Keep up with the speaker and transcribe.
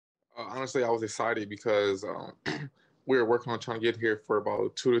Honestly, I was excited because we were working on trying to get here for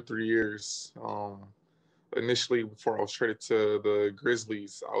about 2 to 3 years. Initially, before I was traded to the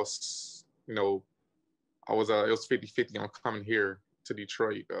Grizzlies, it was 50-50 on coming here to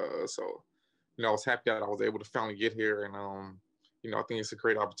Detroit. I was happy that I was able to finally get here. And, I think it's a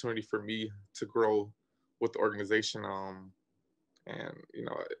great opportunity for me to grow with the organization. And,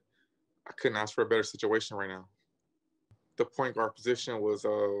 I couldn't ask for a better situation right now. The point guard position was,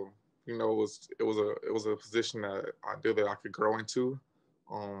 it was a position that I knew that I could grow into.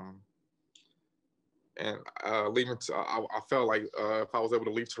 Um, and leaving, I felt like if I was able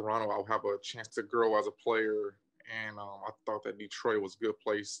to leave Toronto, I would have a chance to grow as a player. And I thought that Detroit was a good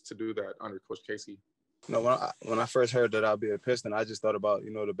place to do that under Coach Casey. When I first heard that I'd be a Piston, I just thought about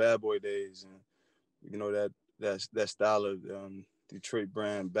the bad boy days and that style of Detroit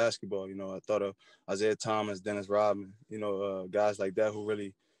brand basketball. I thought of Isaiah Thomas, Dennis Rodman, guys like that who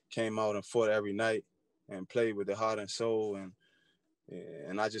really came out and fought every night and played with their heart and soul.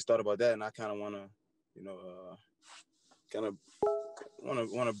 And I just thought about that, and I kind of want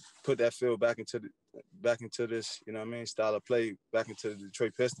to put that feel back into this, style of play back into the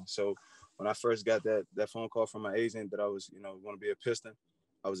Detroit Pistons. So when I first got that phone call from my agent that I was, going to be a Piston,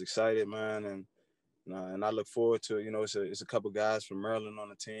 I was excited, man, and I look forward to it's a couple guys from Maryland on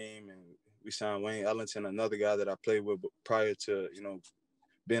the team, and we signed Wayne Ellington, another guy that I played with prior to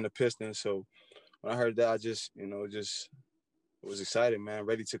being a Piston. So when I heard that, I just was excited, man,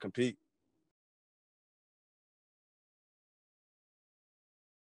 ready to compete.